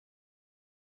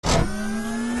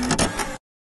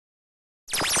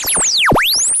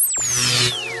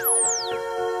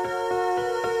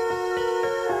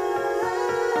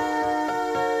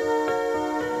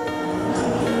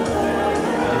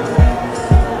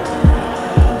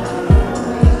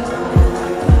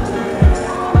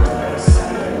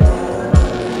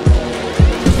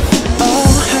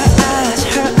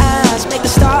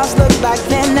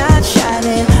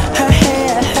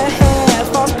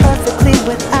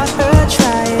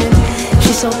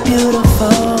so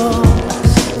beautiful,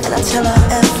 and I tell her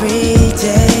every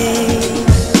day.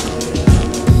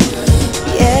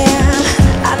 Yeah,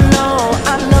 I know,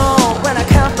 when I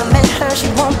compliment her, she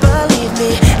won't believe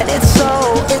me. And it's so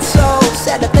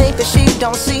sad to think that she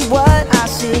don't see what I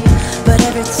see. But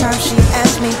every time she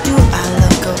asks me, do I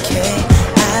look okay,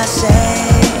 I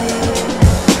say,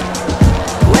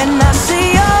 when I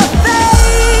see your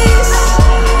face,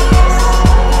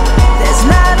 there's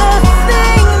not a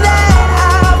thing that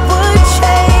I would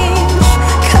change.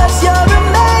 'Cause you're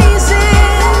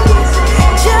amazing,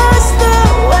 just the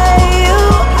way you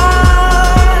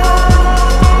are.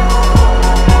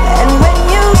 And when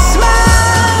you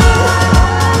smile,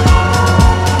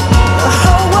 the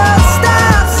whole world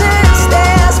stops and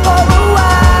stares for a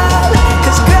while.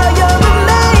 'Cause girl, you're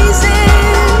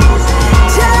amazing,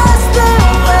 just the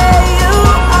way you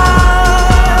are.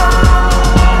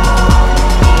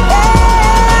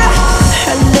 Yeah.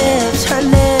 Her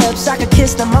lips, I could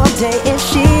kiss them all day if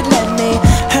she'd let me.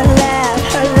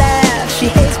 Her laugh, she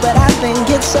hates but I think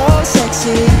it's so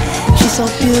sexy. She's so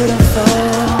beautiful,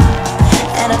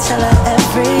 and I tell her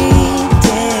every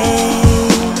day.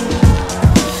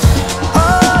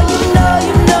 Oh, you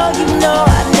know,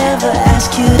 I never ask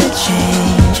you to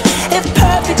change. If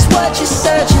perfect's what you're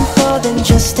searching for, then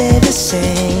just stay the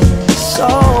same. So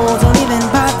don't even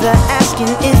bother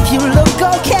asking if you look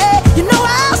okay. You know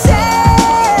I'll say,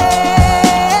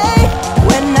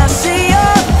 when I see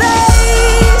your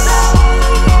face,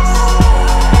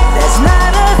 there's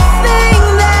not a thing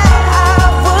that I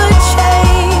would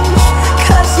change.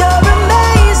 'Cause you're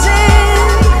amazing,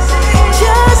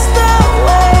 just the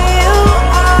way you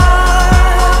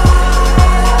are.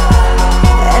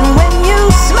 And when you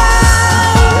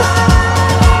smile,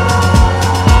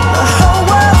 the whole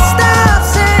world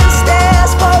stops and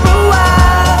stares for a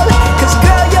while. 'Cause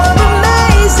girl, you're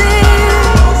amazing,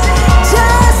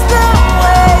 just the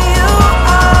way you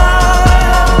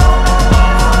are.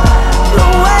 The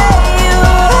way you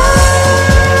are,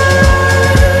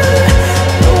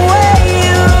 the way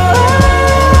you are.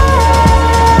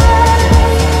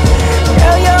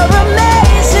 Girl, you're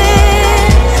amazing,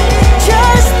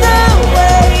 just the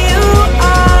way you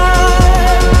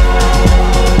are.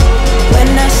 When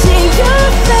I see your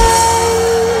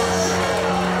face,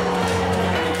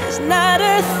 there's not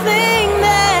a thing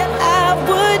that I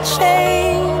would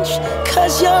change.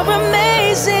 'Cause you're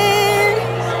amazing,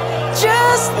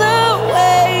 just the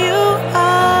way you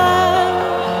are.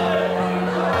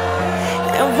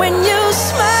 And when you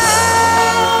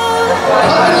smile,